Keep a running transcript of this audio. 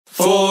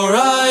For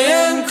I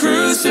am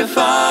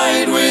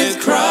crucified with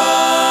Christ,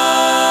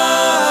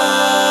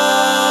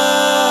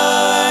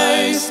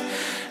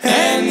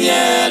 and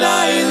yet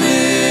I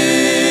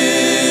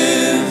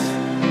live.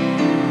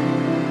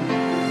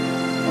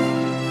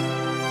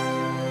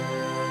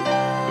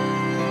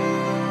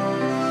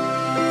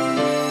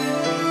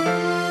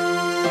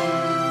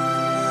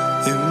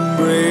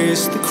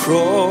 Embrace the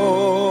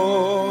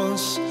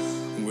cross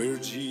where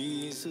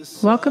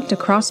Jesus... Welcome to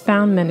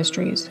Crossbound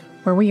Ministries,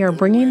 where we are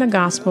bringing the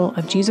gospel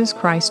of Jesus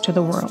Christ to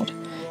the world,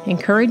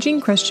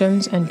 encouraging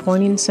Christians and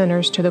pointing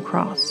sinners to the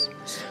cross.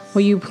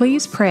 Will you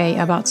please pray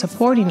about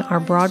supporting our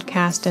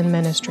broadcast and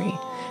ministry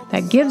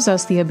that gives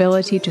us the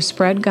ability to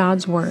spread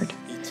God's word?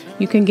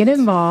 You can get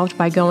involved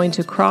by going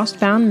to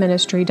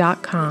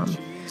crossboundministry.com.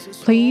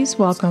 Please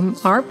welcome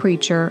our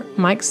preacher,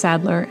 Mike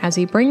Sadler, as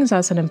he brings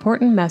us an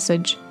important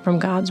message from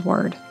God's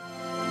word.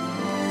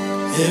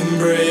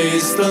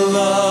 Embrace the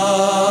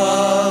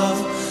love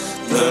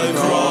the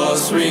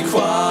cross requires.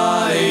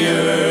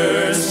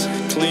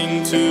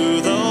 Cling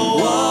to the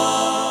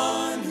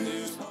one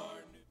whose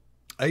heart...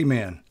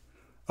 Amen.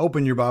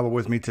 Open your Bible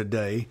with me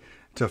today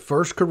to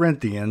 1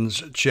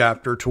 Corinthians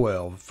chapter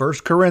 12. 1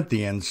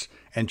 Corinthians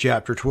and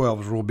chapter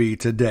 12 will be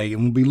today,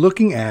 and we'll be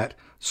looking at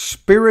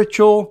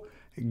spiritual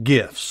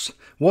gifts.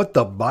 What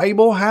the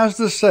Bible has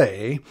to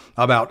say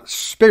about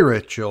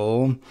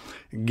spiritual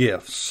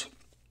gifts.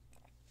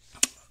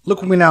 Look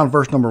with me now in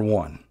verse number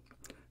 1.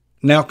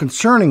 Now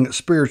concerning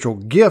spiritual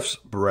gifts,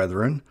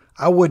 brethren,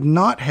 I would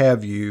not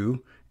have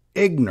you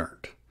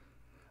ignorant.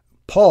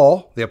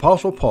 Paul, the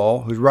Apostle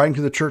Paul, who's writing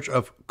to the church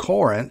of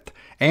Corinth,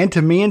 and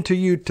to me and to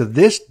you to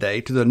this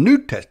day, to the New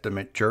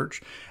Testament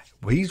church,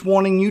 he's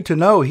wanting you to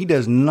know he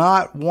does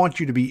not want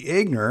you to be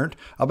ignorant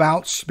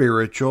about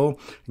spiritual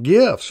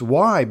gifts.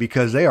 Why?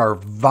 Because they are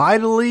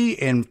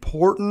vitally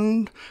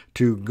important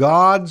to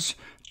God's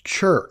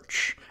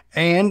church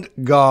and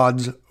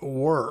God's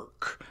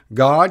work.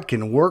 God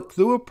can work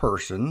through a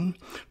person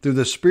through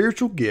the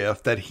spiritual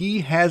gift that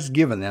he has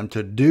given them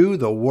to do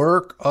the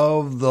work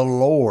of the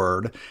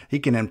Lord. He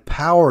can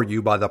empower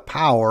you by the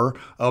power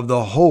of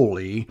the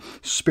Holy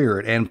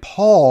Spirit. And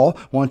Paul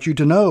wants you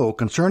to know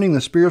concerning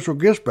the spiritual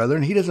gifts,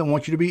 brethren, he doesn't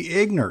want you to be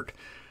ignorant.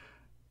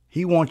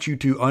 He wants you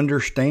to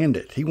understand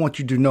it. He wants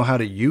you to know how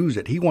to use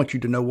it. He wants you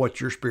to know what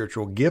your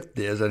spiritual gift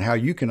is and how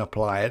you can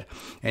apply it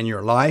in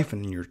your life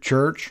and in your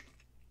church.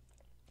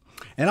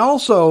 And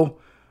also,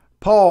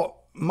 Paul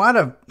might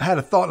have had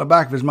a thought in the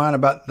back of his mind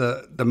about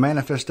the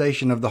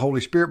manifestation of the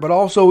Holy Spirit, but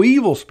also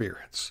evil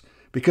spirits,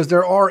 because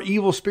there are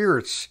evil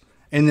spirits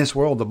in this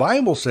world. The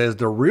Bible says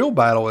the real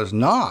battle is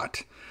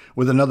not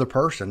with another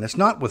person. It's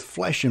not with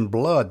flesh and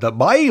blood. The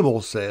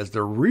Bible says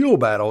the real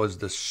battle is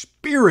the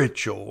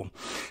spiritual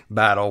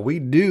battle. We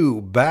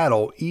do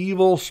battle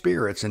evil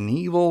spirits and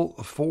evil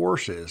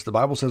forces. The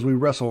Bible says we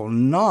wrestle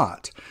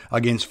not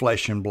against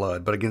flesh and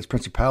blood, but against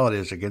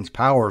principalities, against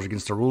powers,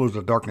 against the rulers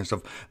of darkness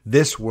of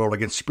this world,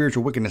 against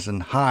spiritual wickedness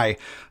in high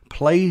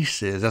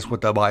places. That's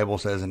what the Bible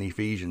says in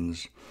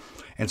Ephesians.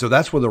 And so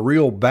that's where the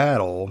real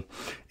battle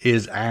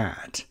is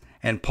at.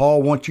 And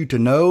Paul wants you to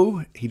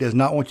know, he does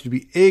not want you to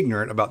be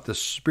ignorant about the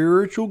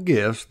spiritual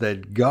gifts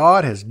that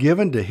God has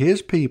given to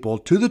his people,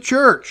 to the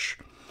church,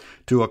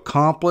 to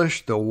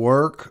accomplish the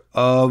work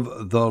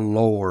of the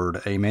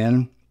Lord.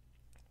 Amen.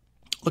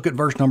 Look at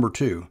verse number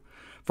 2.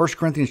 1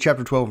 Corinthians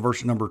chapter 12,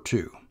 verse number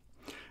 2.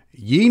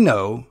 Ye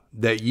know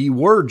that ye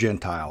were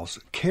Gentiles,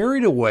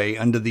 carried away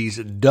unto these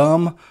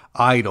dumb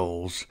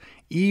idols,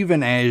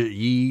 even as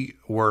ye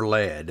were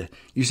led.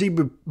 You see,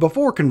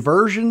 before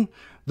conversion,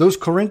 those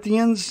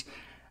Corinthians,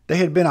 they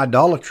had been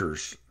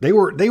idolaters. They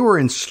were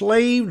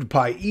enslaved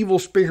by evil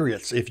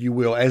spirits, if you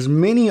will, as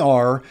many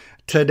are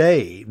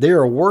today. They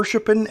are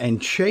worshiping and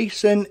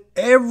chasing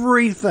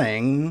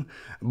everything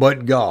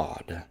but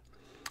God.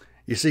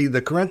 You see,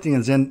 the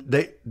Corinthians,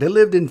 they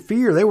lived in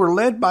fear. They were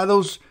led by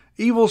those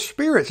evil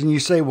spirits. And you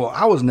say, well,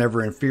 I was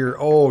never in fear.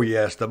 Oh,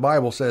 yes, the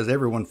Bible says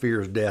everyone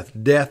fears death.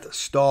 Death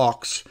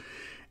stalks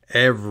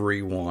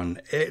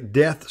everyone.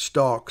 Death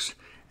stalks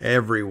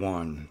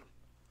everyone.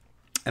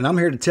 And I'm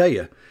here to tell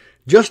you,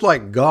 just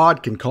like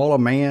God can call a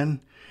man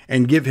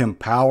and give him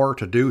power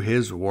to do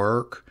his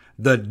work,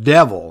 the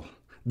devil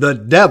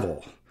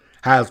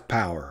has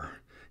power.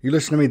 You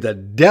listen to me, the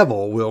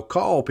devil will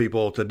call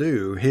people to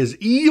do his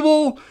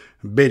evil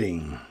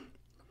bidding.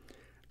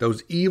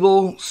 Those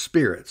evil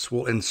spirits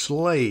will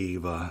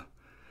enslave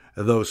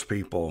those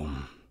people.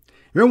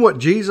 Remember what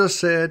Jesus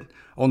said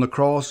on the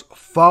cross?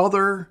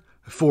 Father,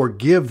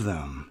 forgive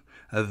them.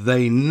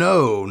 They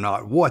know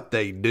not what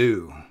they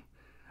do.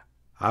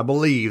 I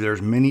believe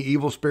there's many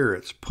evil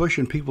spirits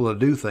pushing people to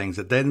do things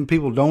that then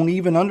people don't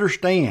even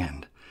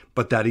understand.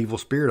 But that evil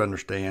spirit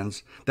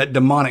understands. That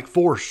demonic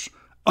force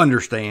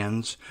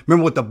understands.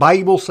 Remember what the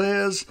Bible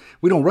says?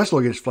 We don't wrestle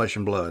against flesh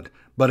and blood,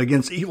 but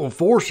against evil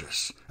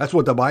forces. That's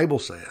what the Bible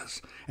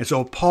says. And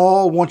so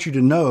Paul wants you to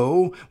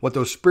know what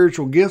those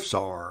spiritual gifts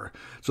are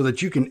so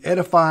that you can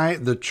edify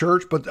the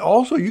church, but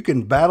also you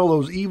can battle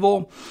those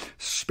evil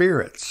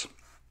spirits.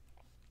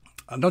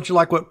 Don't you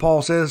like what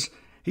Paul says?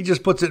 He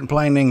just puts it in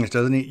plain English,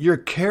 doesn't he? You're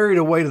carried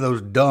away to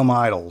those dumb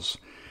idols.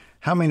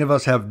 How many of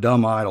us have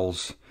dumb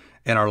idols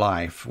in our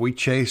life? We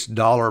chase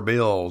dollar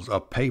bills, a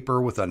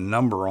paper with a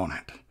number on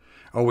it.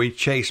 Or we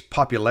chase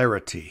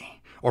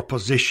popularity or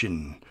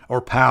position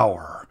or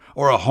power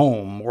or a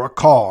home or a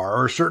car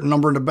or a certain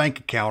number in the bank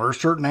account or a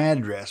certain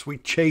address. We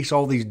chase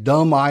all these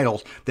dumb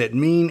idols that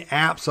mean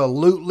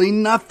absolutely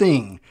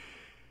nothing,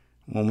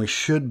 when we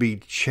should be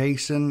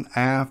chasing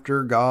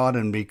after God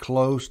and be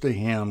close to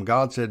Him.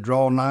 God said,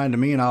 draw nigh to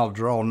me and I'll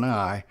draw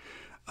nigh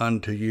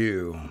unto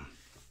you.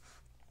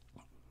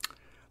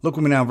 Look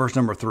with me now, verse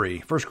number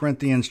 3. 1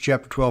 Corinthians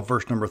chapter 12,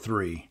 verse number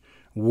 3.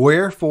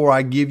 Wherefore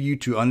I give you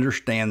to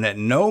understand that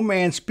no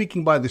man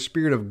speaking by the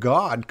Spirit of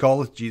God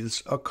calleth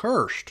Jesus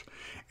accursed,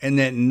 and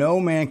that no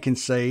man can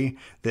say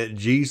that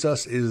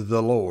Jesus is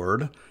the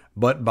Lord,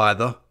 but by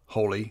the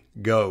Holy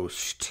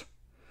Ghost.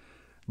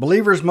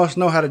 Believers must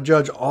know how to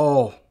judge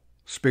all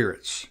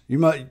spirits.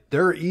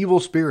 There are evil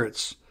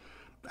spirits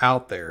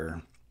out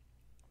there.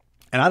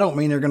 And I don't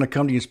mean they're going to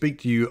come to you and speak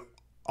to you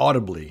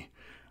audibly,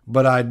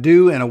 but I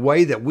do in a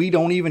way that we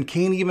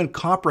can't even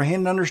comprehend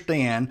and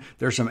understand.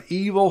 There's some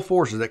evil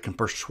forces that can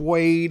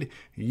persuade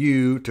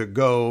you to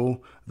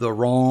go the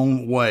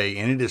wrong way.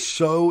 And it is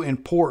so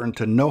important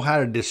to know how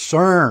to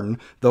discern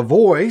the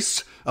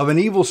voice of an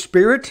evil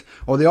spirit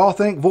or the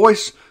authentic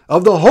voice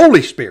of the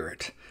Holy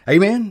Spirit.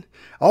 Amen.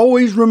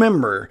 Always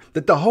remember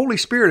that the Holy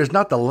Spirit is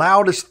not the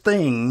loudest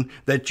thing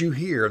that you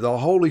hear. The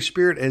Holy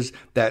Spirit is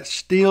that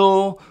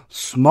still,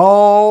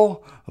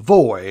 small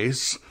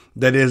voice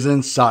that is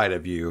inside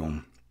of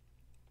you.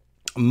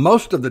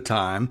 Most of the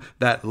time,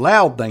 that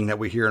loud thing that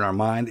we hear in our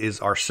mind is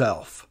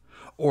ourself,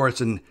 or it's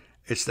an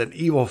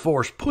evil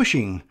force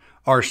pushing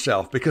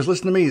ourself. Because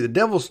listen to me,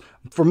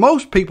 for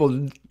most people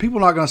are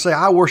not going to say,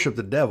 I worship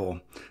the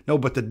devil. No,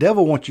 but the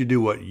devil wants you to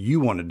do what you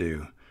want to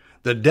do.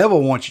 The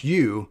devil wants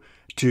you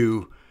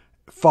to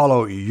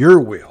follow your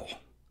will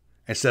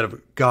instead of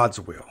God's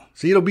will.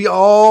 See, it'll be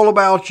all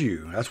about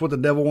you. That's what the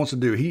devil wants to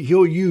do.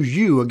 He'll use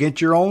you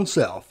against your own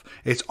self.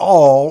 It's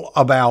all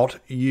about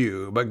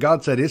you. But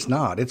God said it's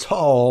not. It's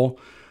all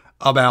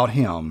about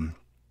Him.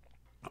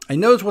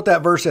 And notice what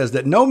that verse says,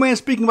 that no man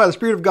speaking by the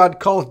Spirit of God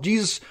calleth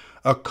Jesus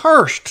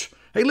accursed.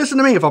 Hey, listen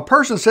to me. If a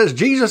person says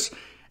Jesus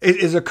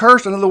is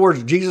accursed, in other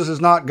words, Jesus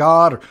is not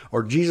God,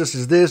 or Jesus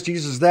is this,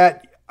 Jesus is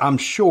that, I'm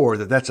sure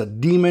that that's a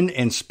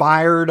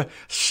demon-inspired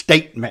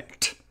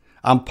statement.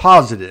 I'm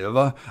positive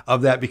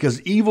of that,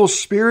 because evil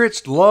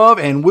spirits love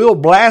and will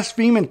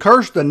blaspheme and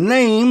curse the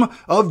name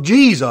of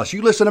Jesus.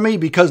 You listen to me,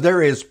 because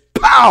there is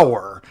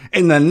power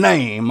in the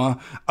name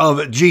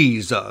of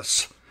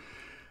Jesus.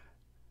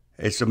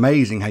 It's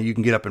amazing how you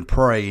can get up and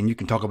pray and you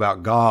can talk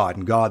about God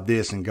and God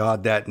this and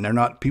God that,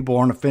 and people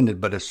aren't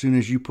offended. But as soon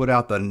as you put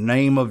out the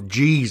name of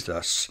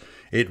Jesus,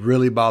 it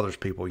really bothers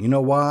people. You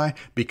know why?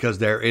 Because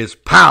there is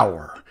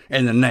power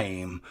in the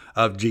name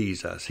of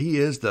Jesus. He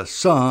is the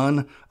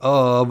Son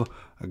of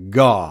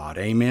God.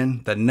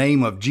 Amen. The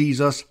name of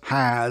Jesus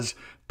has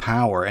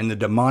power, and the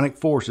demonic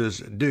forces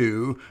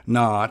do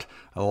not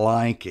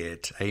like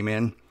it.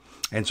 Amen.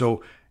 And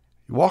so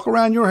you walk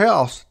around your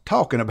house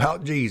talking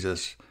about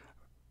Jesus.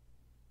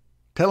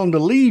 Tell them to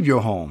leave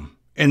your home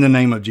in the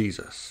name of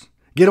Jesus.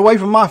 Get away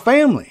from my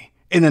family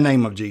in the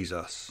name of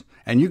Jesus.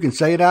 And you can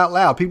say it out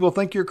loud. People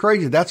think you're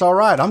crazy. That's all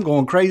right. I'm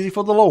going crazy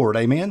for the Lord.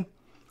 Amen.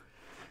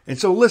 And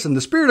so listen,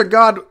 the Spirit of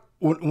God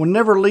will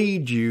never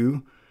lead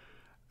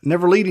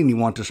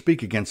anyone to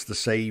speak against the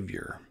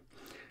Savior.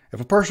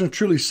 If a person is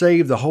truly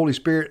saved, the Holy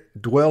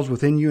Spirit dwells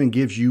within you and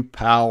gives you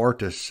power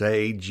to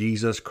say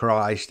Jesus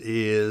Christ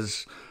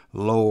is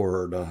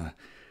Lord.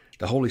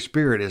 The Holy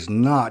Spirit is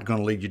not going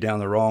to lead you down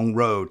the wrong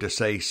road to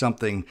say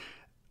something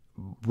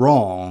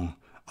wrong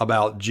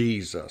about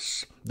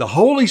Jesus. The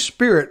Holy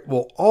Spirit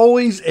will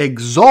always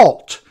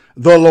exalt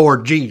the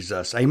Lord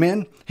Jesus.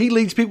 Amen. He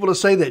leads people to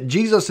say that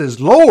Jesus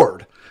is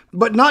Lord,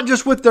 but not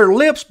just with their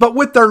lips, but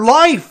with their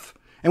life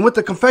and with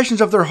the confessions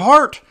of their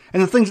heart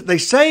and the things that they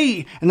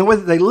say and the way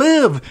that they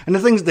live and the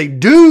things they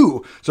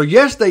do. So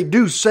yes, they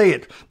do say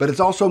it, but it's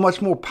also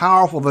much more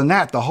powerful than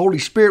that. The Holy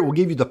Spirit will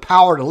give you the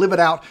power to live it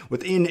out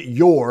within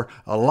your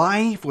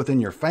life, within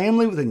your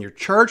family, within your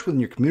church, within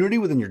your community,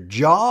 within your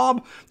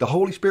job. The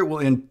Holy Spirit will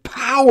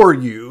empower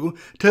you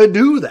to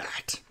do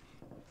that.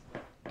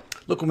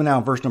 Look with me now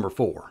in verse number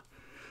 4.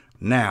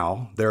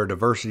 Now there are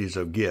diversities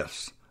of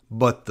gifts,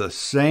 but the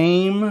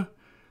same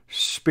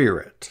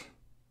Spirit.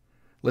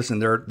 Listen,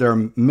 there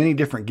are many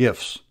different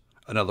gifts,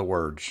 in other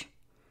words,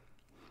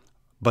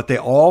 but they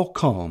all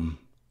come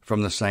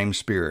from the same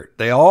Spirit.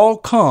 They all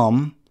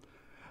come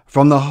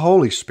from the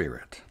Holy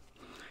Spirit.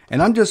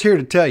 And I'm just here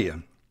to tell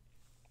you,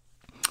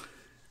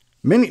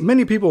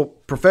 many people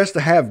profess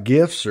to have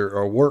gifts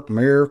or work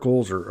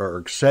miracles or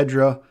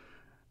etc.,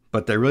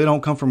 but they really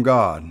don't come from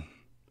God.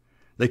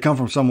 They come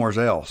from somewhere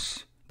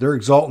else. They're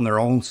exalting their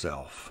own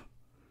self.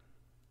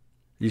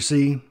 You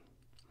see,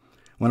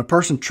 when a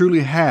person truly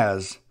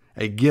has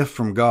a gift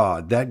from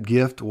God, that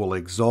gift will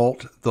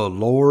exalt the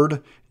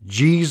Lord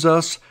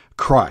Jesus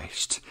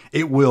Christ.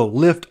 It will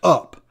lift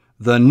up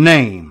the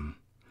name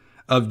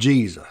of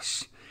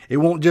Jesus. It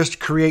won't just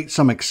create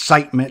some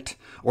excitement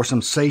or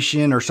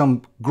sensation or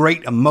some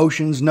great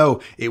emotions.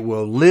 No, it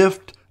will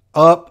lift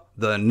up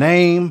the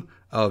name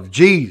of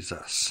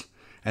Jesus.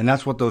 And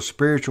that's what those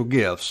spiritual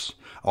gifts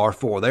are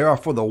for. They are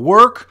for the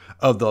work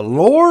of the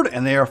Lord,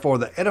 and they are for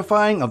the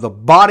edifying of the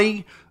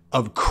body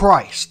of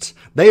Christ.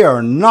 They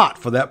are not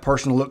for that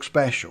person to look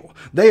special.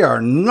 They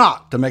are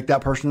not to make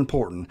that person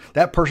important.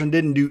 That person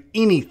didn't do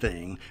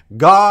anything.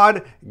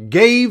 God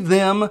gave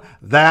them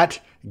that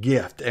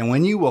gift. And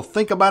when you will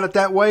think about it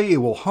that way, it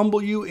will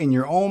humble you in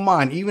your own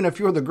mind. Even if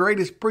you're the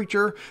greatest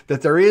preacher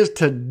that there is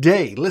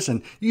today.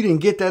 Listen, you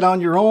didn't get that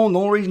on your own. The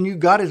only reason you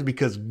got it is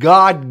because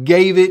God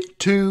gave it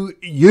to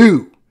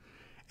you.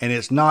 And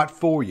it's not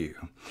for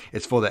you.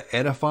 It's for the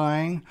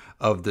edifying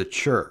of the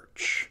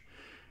church.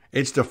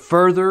 It's to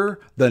further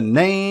the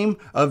name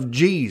of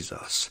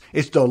Jesus.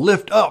 It's to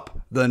lift up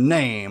the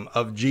name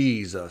of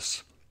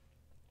Jesus.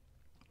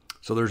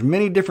 So there's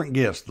many different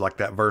gifts, like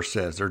that verse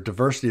says. There's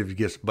diversity of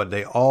gifts, but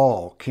they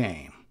all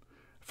came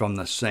from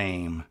the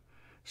same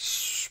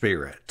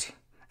Spirit.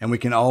 And we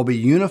can all be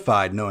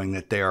unified knowing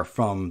that they are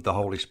from the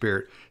Holy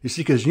Spirit. You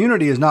see, because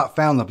unity is not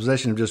found in the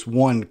possession of just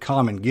one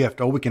common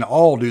gift. Oh, we can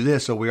all do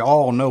this so we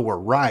all know we're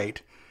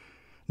right.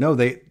 No,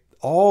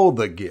 all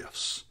the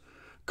gifts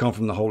come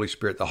from the Holy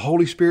Spirit. The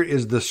Holy Spirit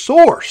is the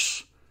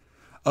source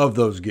of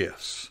those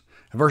gifts.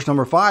 And verse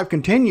number 5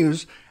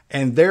 continues,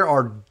 and there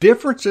are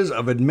differences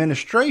of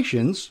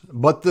administrations,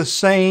 but the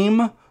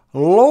same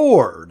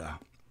Lord.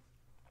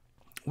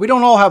 We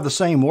don't all have the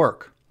same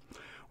work.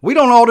 We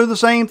don't all do the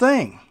same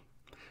thing.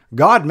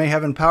 God may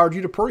have empowered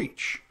you to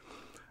preach.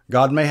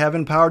 God may have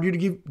empowered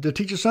you to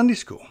teach a Sunday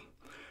school.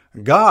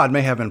 God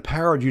may have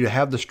empowered you to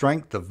have the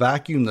strength to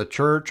vacuum the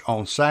church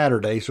on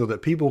Saturday so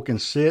that people can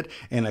sit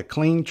in a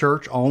clean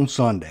church on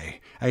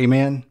Sunday.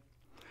 Amen.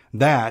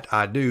 That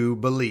I do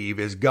believe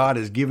is God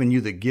has given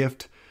you the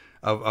gift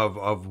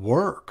of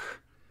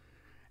work.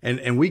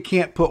 And we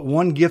can't put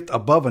one gift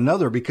above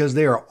another because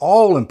they are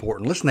all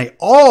important. Listen, they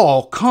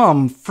all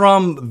come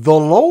from the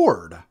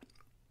Lord.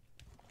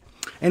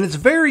 And it's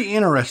very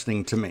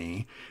interesting to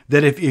me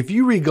that if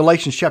you read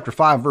Galatians chapter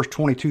 5, verse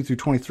 22 through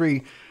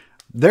 23,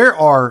 there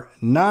are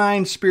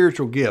 9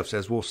 spiritual gifts,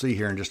 as we'll see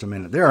here in just a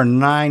minute. There are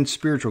 9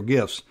 spiritual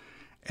gifts,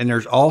 and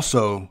there's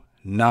also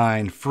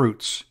 9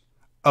 fruits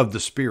of the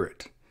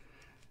Spirit.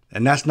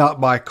 And that's not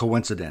by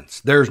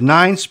coincidence. There's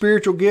 9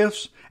 spiritual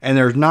gifts, and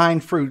there's 9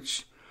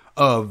 fruits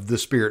of the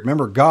Spirit.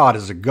 Remember, God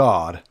is a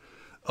God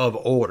of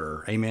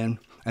order. Amen.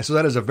 And so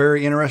that is a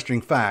very interesting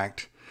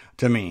fact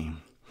to me.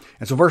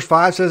 And so verse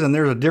 5 says, and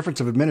there's a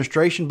difference of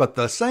administration, but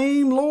the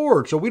same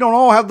Lord. So we don't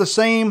all have the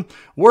same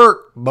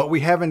work, but we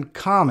have in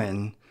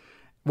common.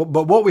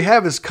 But what we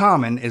have is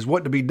common is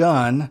what to be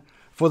done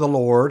for the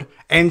Lord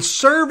and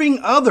serving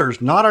others,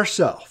 not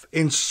ourselves,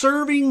 in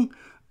serving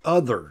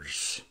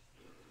others.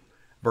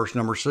 Verse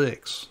number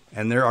 6,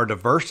 and there are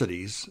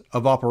diversities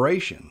of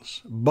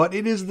operations, but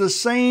it is the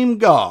same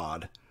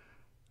God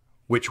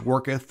which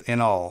worketh in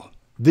all.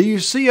 Do you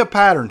see a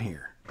pattern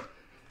here?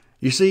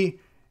 You see,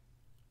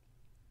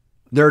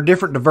 there are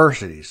different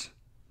diversities,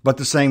 but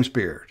the same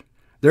Spirit.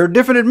 There are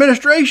different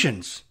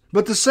administrations,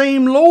 but the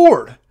same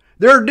Lord.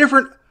 There are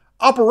different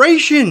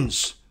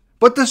operations,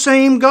 but the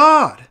same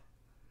God.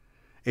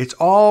 It's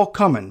all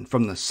coming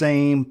from the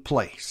same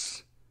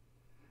place,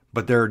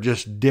 but there are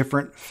just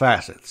different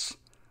facets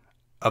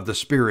of the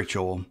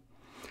spiritual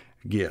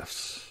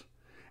gifts.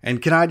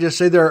 And can I just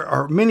say there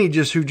are many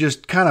who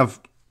just kind of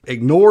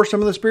ignore some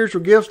of the spiritual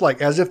gifts,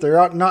 like as if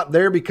they're not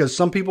there because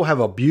some people have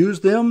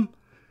abused them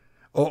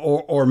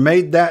or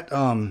made that,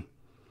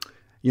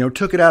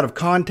 took it out of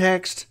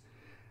context.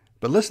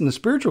 But listen, the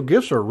spiritual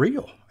gifts are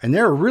real and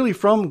they're really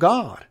from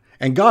God.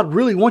 And God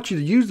really wants you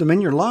to use them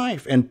in your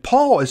life. And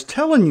Paul is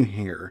telling you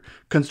here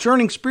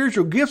concerning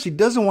spiritual gifts, he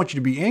doesn't want you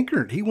to be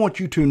ignorant. He wants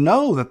you to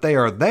know that they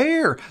are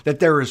there, that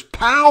there is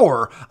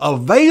power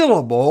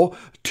available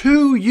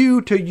to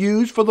you to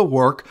use for the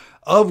work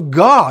of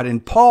God.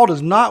 And Paul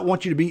does not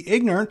want you to be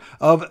ignorant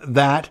of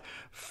that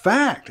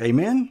fact.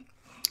 Amen.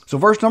 So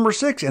verse number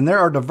 6, and there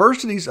are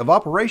diversities of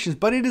operations,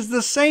 but it is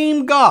the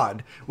same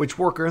God which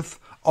worketh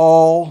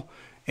all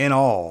in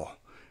all.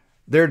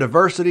 There are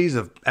diversities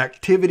of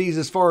activities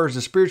as far as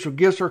the spiritual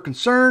gifts are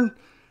concerned,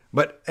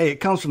 but hey, it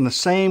comes from the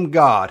same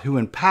God who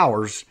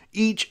empowers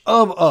each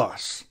of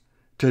us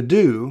to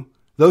do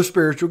those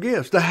spiritual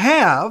gifts, to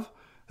have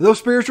those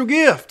spiritual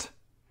gifts.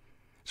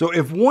 So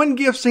if one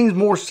gift seems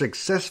more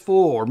successful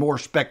or more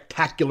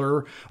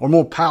spectacular or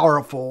more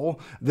powerful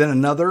than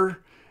another,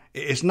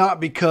 it's not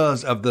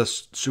because of the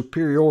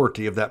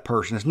superiority of that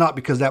person. It's not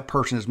because that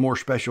person is more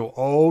special.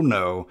 Oh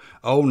no.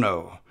 Oh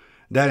no.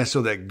 That is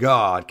so that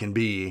God can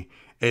be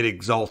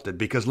exalted.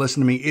 Because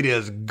listen to me, it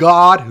is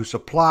God who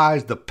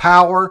supplies the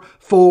power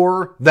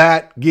for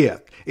that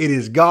gift. It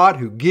is God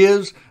who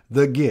gives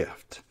the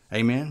gift.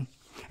 Amen.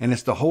 And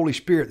it's the Holy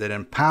Spirit that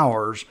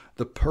empowers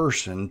the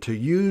person to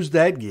use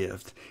that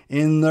gift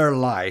in their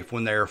life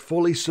when they are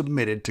fully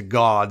submitted to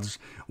God's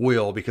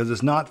will, because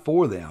it's not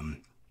for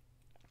them.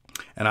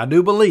 And I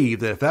do believe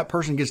that if that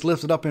person gets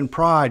lifted up in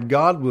pride,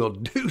 God will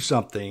do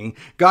something.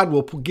 God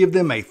will give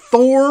them a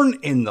thorn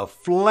in the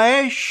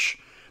flesh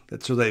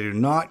so they do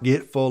not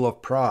get full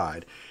of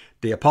pride.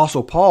 The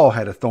Apostle Paul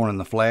had a thorn in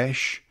the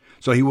flesh,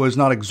 so he was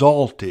not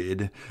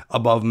exalted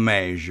above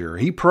measure.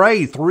 He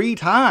prayed 3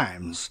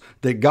 times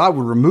that God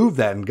would remove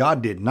that, and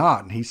God did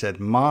not. And he said,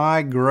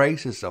 my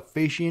grace is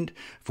sufficient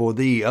for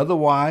thee.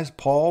 Otherwise,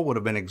 Paul would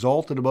have been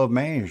exalted above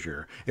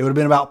measure. It would have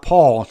been about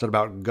Paul instead of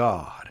about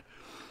God.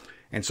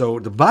 And so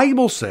the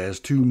Bible says,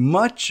 to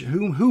much,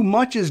 who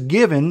much is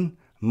given,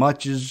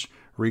 much is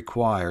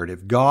required.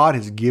 If God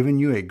has given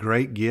you a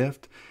great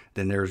gift,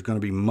 then there's going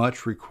to be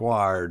much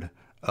required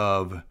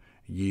of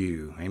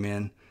you.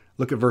 Amen.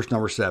 Look at verse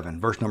number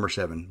 7. Verse number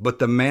 7. But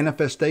the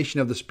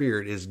manifestation of the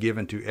Spirit is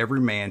given to every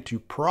man to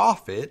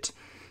profit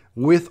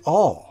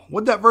withal.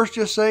 What did that verse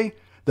just say?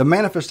 The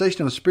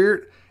manifestation of the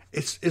Spirit,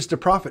 it's to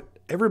profit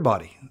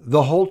everybody,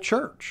 the whole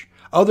church,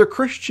 other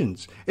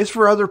Christians. It's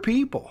for other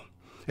people.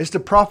 It's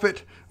to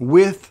profit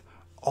with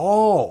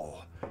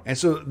all. And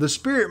so the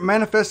Spirit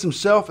manifests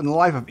himself in the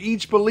life of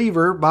each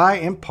believer by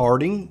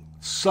imparting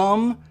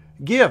some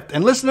gift.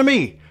 And listen to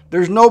me,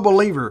 there's no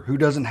believer who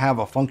doesn't have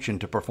a function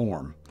to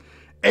perform.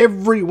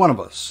 Every one of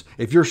us,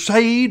 if you're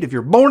saved, if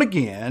you're born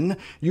again,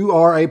 you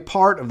are a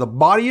part of the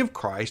body of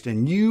Christ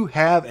and you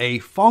have a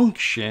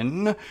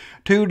function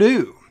to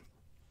do.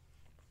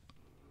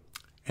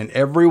 And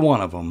every one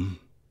of them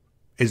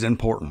is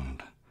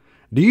important.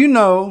 Do you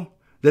know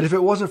that if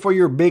it wasn't for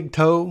your big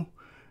toe,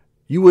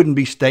 you wouldn't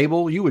be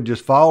stable? You would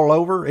just fall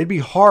over. It'd be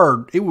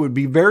hard. It would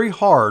be very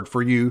hard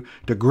for you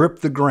to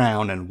grip the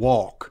ground and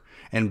walk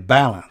and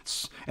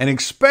balance, and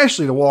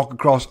especially to walk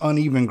across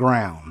uneven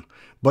ground.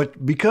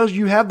 But because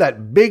you have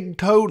that big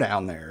toe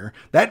down there,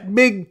 that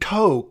big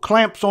toe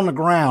clamps on the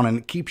ground and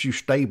it keeps you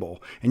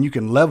stable, and you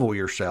can level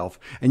yourself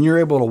and you're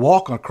able to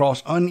walk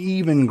across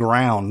uneven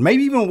ground,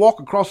 maybe even walk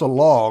across a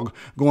log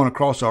going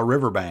across a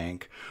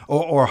riverbank,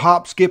 or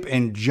hop, skip,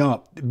 and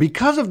jump.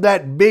 Because of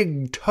that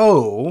big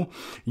toe,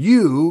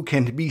 you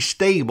can be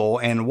stable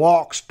and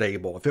walk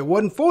stable. If it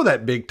wasn't for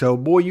that big toe,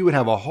 boy, you would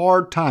have a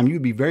hard time.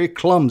 You'd be very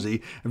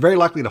clumsy and very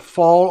likely to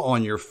fall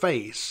on your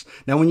face.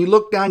 Now, when you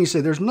look down, you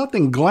say, there's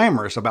nothing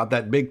glamorous about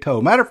that big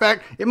toe. Matter of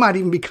fact, it might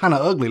even be kind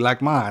of ugly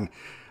like mine.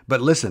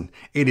 But listen,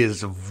 it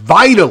is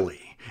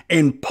vitally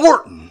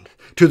important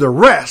to the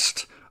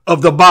rest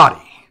of the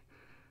body.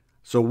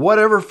 So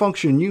whatever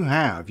function you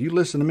have, you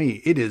listen to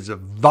me, it is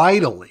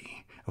vitally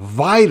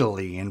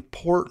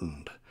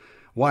important.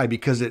 Why?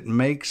 Because it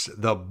makes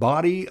the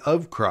body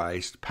of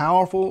Christ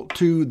powerful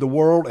to the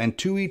world and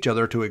to each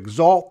other, to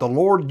exalt the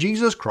Lord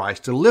Jesus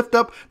Christ, to lift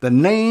up the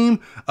name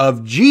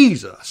of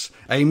Jesus.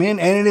 Amen.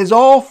 And it is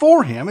all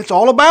for him. It's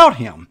all about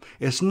him.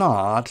 It's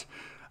not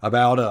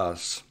about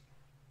us.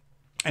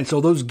 And so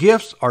those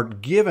gifts are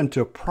given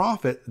to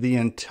profit the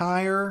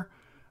entire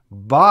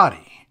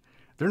body.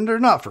 They're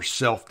not for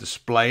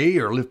self-display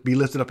or be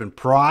lifted up in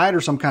pride or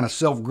some kind of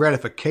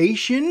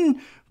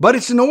self-gratification, but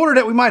it's in order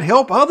that we might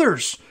help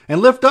others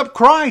and lift up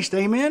Christ,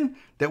 amen?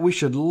 That we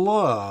should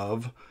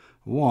love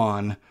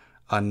one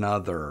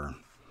another.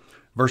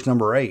 Verse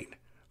number 8,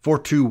 for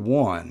to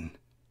one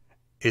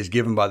is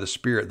given by the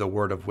Spirit the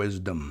word of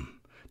wisdom,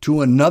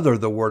 to another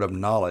the word of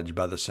knowledge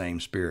by the same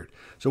Spirit.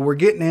 So we're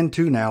getting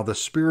into now the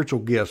spiritual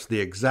gifts, the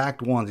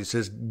exact ones. He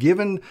says,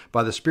 given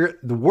by the Spirit,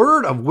 the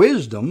word of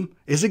wisdom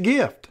is a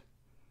gift.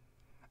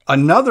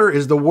 Another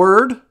is the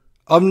word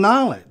of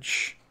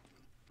knowledge.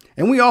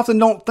 And we often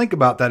don't think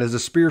about that as a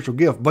spiritual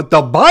gift, but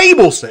the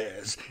Bible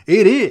says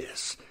it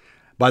is.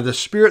 By the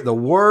Spirit, the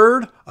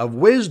word of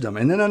wisdom.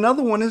 And then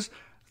another one is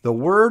the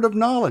word of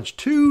knowledge.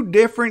 2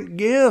 different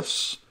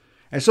gifts.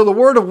 And so the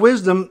word of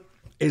wisdom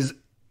is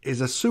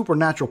a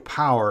supernatural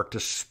power to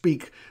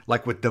speak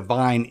like with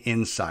divine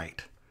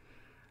insight.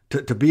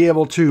 To be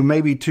able to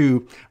maybe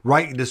to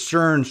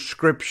discern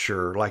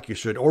scripture like you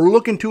should, or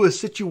look into a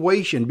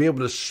situation, be able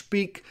to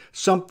speak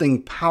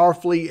something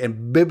powerfully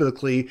and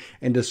biblically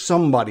into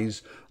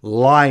somebody's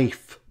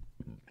life,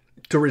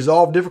 to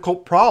resolve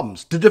difficult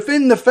problems, to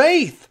defend the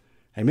faith.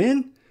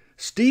 Amen.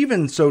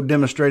 Stephen so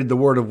demonstrated the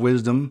word of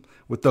wisdom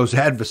with those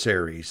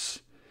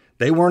adversaries.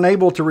 They weren't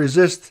able to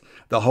resist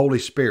the Holy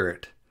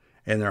Spirit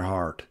in their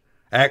heart.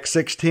 Acts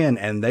 6:10,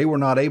 and they were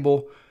not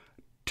able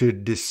to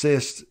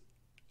desist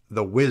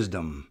the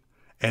wisdom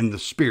and the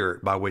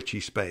Spirit by which he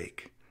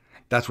spake.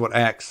 That's what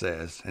Acts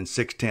says in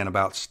 6:10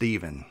 about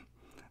Stephen.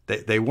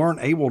 They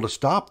weren't able to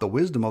stop the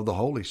wisdom of the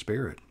Holy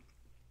Spirit.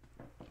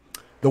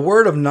 The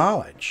word of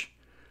knowledge.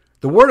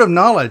 The word of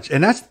knowledge,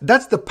 and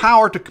that's the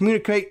power to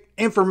communicate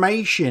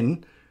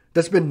information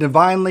that's been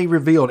divinely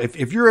revealed.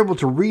 If you're able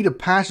to read a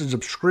passage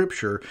of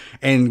Scripture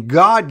and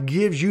God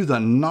gives you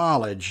the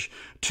knowledge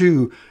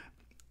to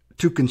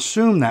to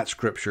consume that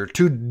Scripture,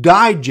 to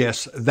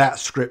digest that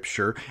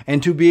Scripture,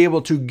 and to be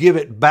able to give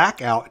it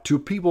back out to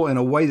people in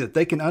a way that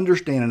they can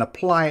understand and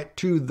apply it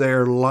to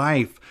their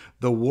life.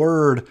 The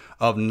word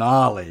of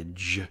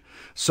knowledge.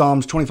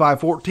 Psalms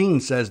 25:14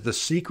 says, "The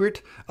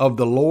secret of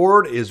the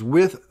Lord is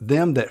with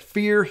them that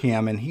fear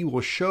him, and he will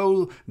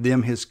show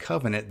them his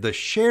covenant." The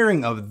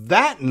sharing of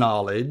that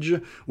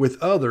knowledge with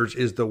others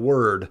is the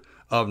word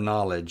of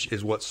knowledge,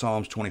 is what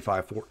Psalms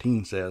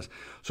 25:14 says.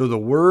 So the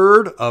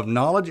word of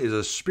knowledge is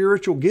a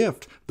spiritual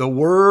gift. The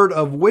word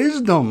of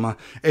wisdom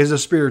is a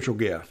spiritual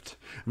gift.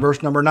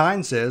 Verse number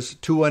 9 says,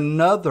 "To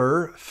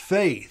another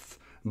faith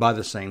by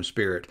the same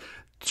Spirit.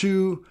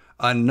 To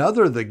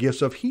another the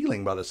gifts of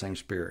healing by the same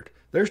Spirit."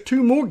 There's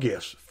two more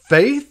gifts.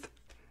 Faith,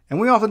 and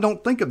we often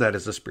don't think of that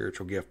as a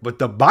spiritual gift, but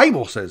the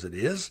Bible says it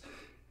is.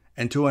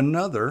 And to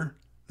another,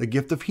 the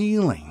gift of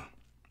healing.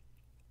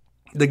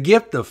 The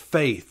gift of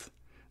faith.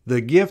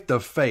 The gift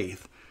of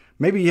faith.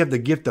 Maybe you have the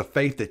gift of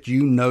faith that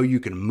you know you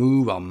can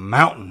move a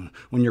mountain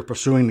when you're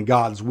pursuing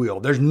God's will.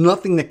 There's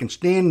nothing that can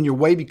stand in your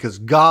way because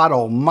God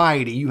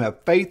Almighty, you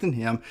have faith in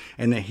Him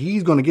and that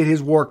He's going to get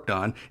His work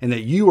done and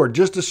that you are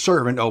just a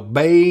servant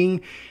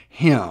obeying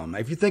Him.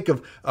 If you think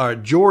of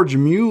George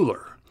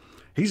Mueller,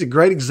 he's a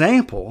great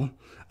example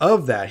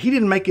of that. He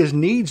didn't make his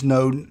needs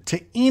known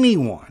to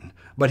anyone,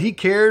 but he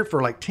cared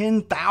for like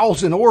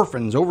 10,000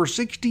 orphans over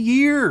 60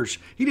 years.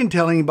 He didn't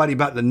tell anybody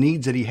about the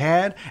needs that he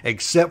had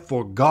except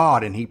for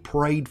God, and he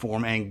prayed for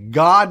them, and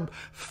God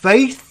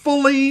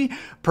faithfully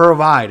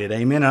provided.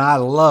 Amen. And I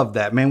love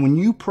that, man. When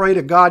you pray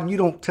to God and you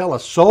don't tell a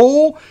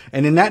soul,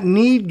 and then that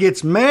need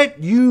gets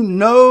met, you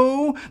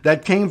know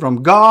that came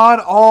from God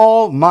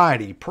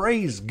Almighty.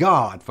 Praise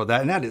God for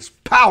that. And that is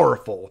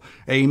powerful.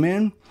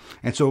 Amen.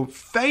 And so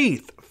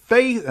faith,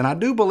 and I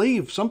do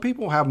believe some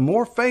people have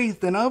more faith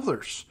than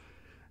others.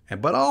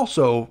 But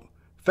also,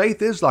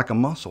 faith is like a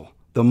muscle.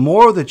 The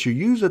more that you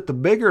use it, the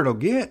bigger it'll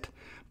get.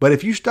 But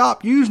if you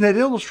stop using it,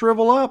 it'll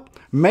shrivel up.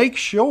 Make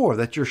sure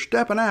that you're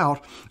stepping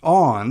out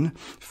on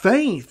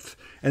faith.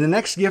 And the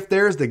next gift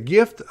there is the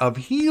gift of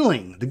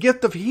healing. The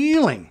gift of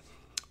healing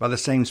by the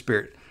same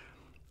Spirit.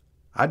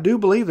 I do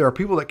believe there are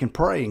people that can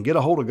pray and get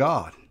a hold of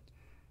God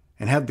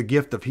and have the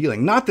gift of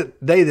healing. Not that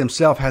they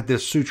themselves had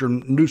this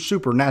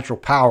supernatural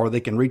power. They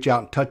can reach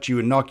out and touch you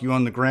and knock you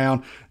on the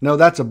ground. No,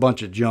 that's a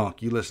bunch of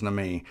junk. You listen to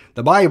me.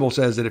 The Bible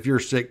says that if you're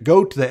sick,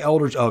 go to the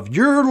elders of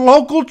your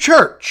local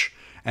church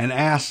and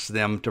ask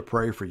them to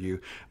pray for you.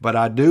 But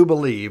I do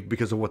believe,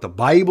 because of what the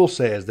Bible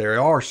says,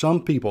 there are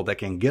some people that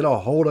can get a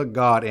hold of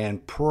God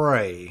and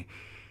pray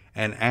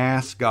and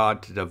ask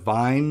God to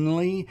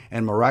divinely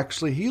and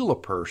miraculously heal a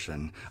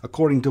person.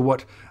 According to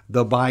what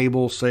the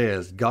Bible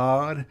says,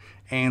 God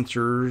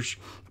answers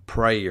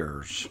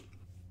prayers.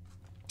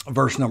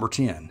 Verse number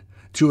 10,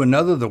 to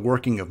another the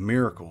working of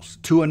miracles,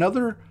 to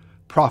another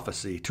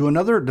prophecy, to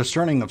another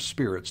discerning of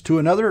spirits, to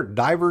another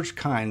divers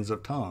kinds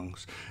of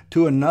tongues,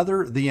 to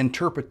another the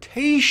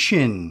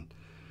interpretation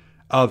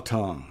of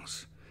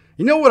tongues.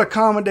 You know what a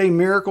common day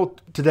miracle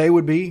today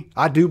would be?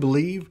 I do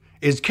believe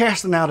is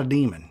casting out a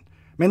demon.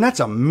 Man, that's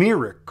a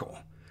miracle,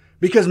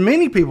 because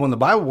many people in the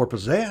Bible were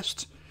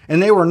possessed,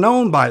 and they were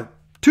known by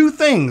two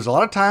things. A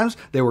lot of times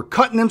they were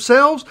cutting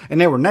themselves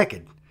and they were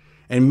naked.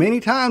 And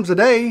many times a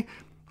day,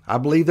 I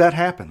believe that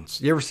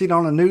happens. You ever see it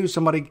on the news?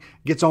 Somebody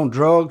gets on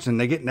drugs and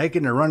they get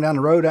naked and they run down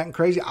the road acting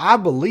crazy. I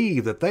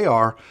believe that they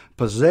are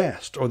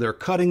possessed, or they're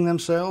cutting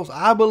themselves.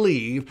 I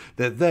believe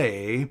that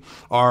they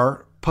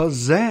are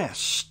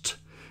possessed.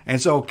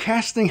 And so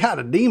casting out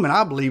a demon,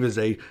 I believe, is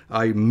a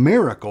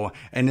miracle.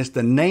 And it's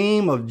the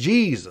name of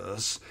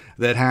Jesus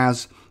that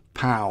has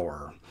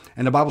power.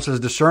 And the Bible says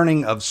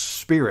discerning of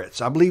spirits.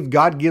 I believe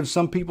God gives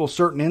some people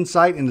certain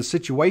insight into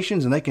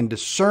situations, and they can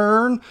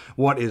discern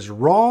what is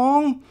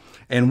wrong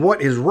and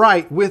what is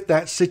right with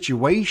that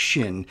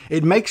situation.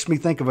 It makes me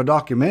think of a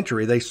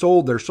documentary. They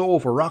sold their soul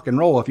for rock and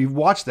roll. If you've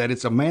watched that,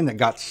 it's a man that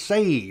got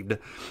saved,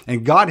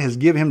 and God has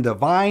given him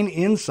divine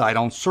insight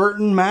on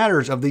certain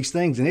matters of these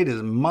things, and it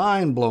is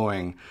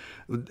mind-blowing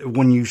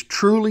when you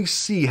truly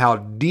see how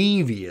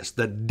devious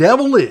the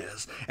devil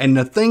is and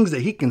the things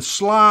that he can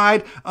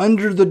slide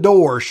under the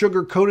door,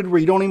 sugar-coated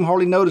where you don't even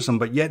hardly notice them,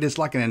 but yet it's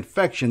like an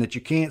infection that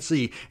you can't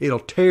see. It'll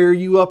tear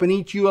you up and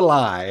eat you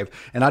alive.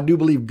 And I do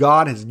believe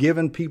God has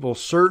given people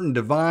certain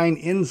divine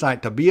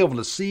insight to be able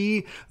to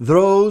see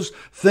those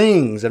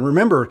things. And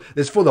remember,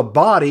 it's for the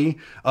body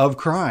of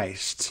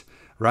Christ,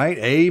 right?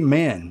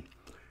 Amen.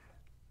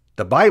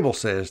 The Bible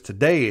says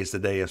today is the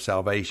day of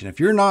salvation. If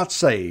you're not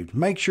saved,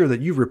 make sure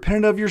that you've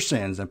repented of your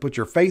sins and put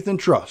your faith and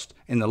trust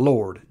in the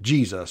Lord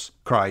Jesus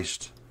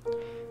Christ.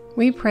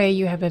 We pray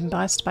you have been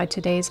blessed by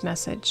today's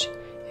message.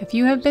 If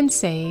you have been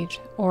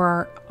saved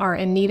or are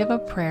in need of a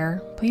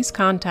prayer, please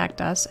contact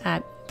us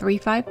at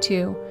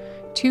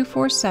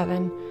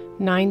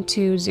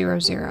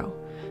 352-247-9200.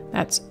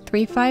 That's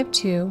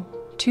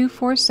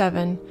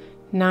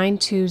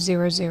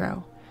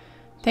 352-247-9200.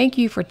 Thank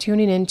you for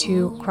tuning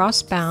into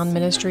Crossbound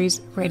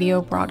Ministries radio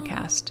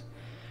broadcast.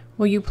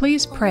 Will you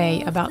please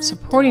pray about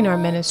supporting our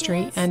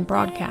ministry and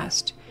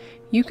broadcast?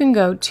 You can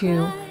go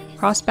to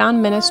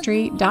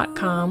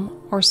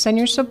crossboundministry.com, or send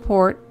your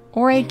support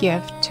or a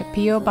gift to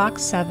P.O.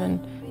 Box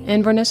 7,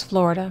 Inverness,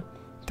 Florida,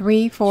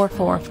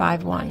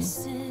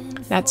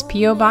 34451. That's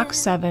P.O. Box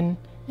 7,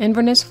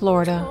 Inverness,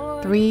 Florida,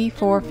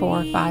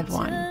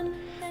 34451.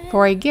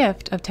 For a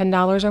gift of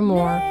 $10 or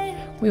more,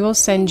 we will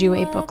send you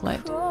a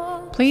booklet.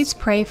 Please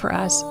pray for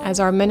us as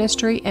our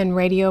ministry and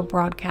radio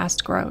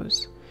broadcast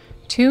grows.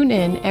 Tune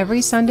in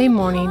every Sunday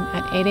morning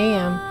at 8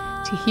 a.m.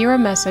 to hear a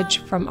message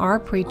from our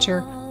preacher,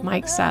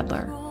 Mike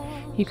Sadler.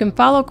 You can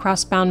follow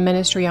Crossbound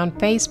Ministry on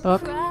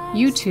Facebook,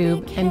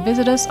 YouTube, and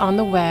visit us on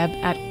the web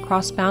at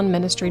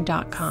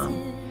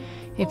crossboundministry.com.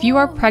 If you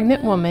are a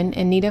pregnant woman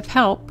in need of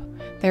help,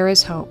 there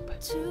is hope.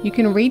 You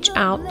can reach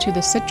out to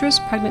the Citrus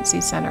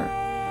Pregnancy Center.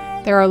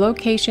 There are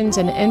locations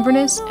in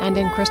Inverness and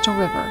in Crystal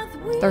River.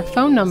 Their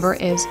phone number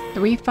is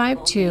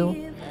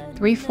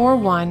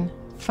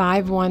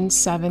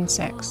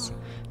 352-341-5176.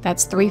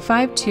 That's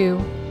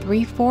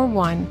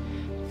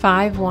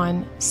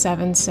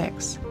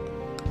 352-341-5176.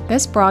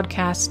 This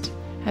broadcast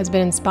has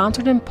been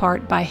sponsored in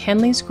part by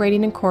Henley's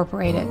Grading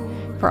Incorporated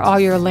for all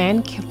your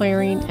land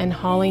clearing and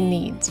hauling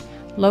needs,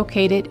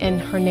 located in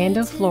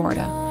Hernando,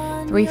 Florida,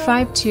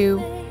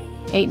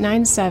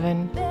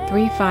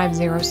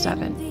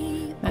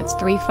 352-897-3507. That's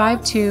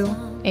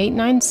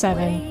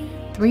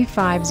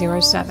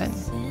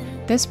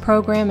 352-897-3507. This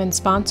program is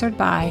sponsored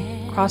by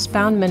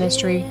Crossbound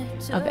Ministry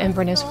of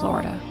Inverness,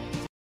 Florida.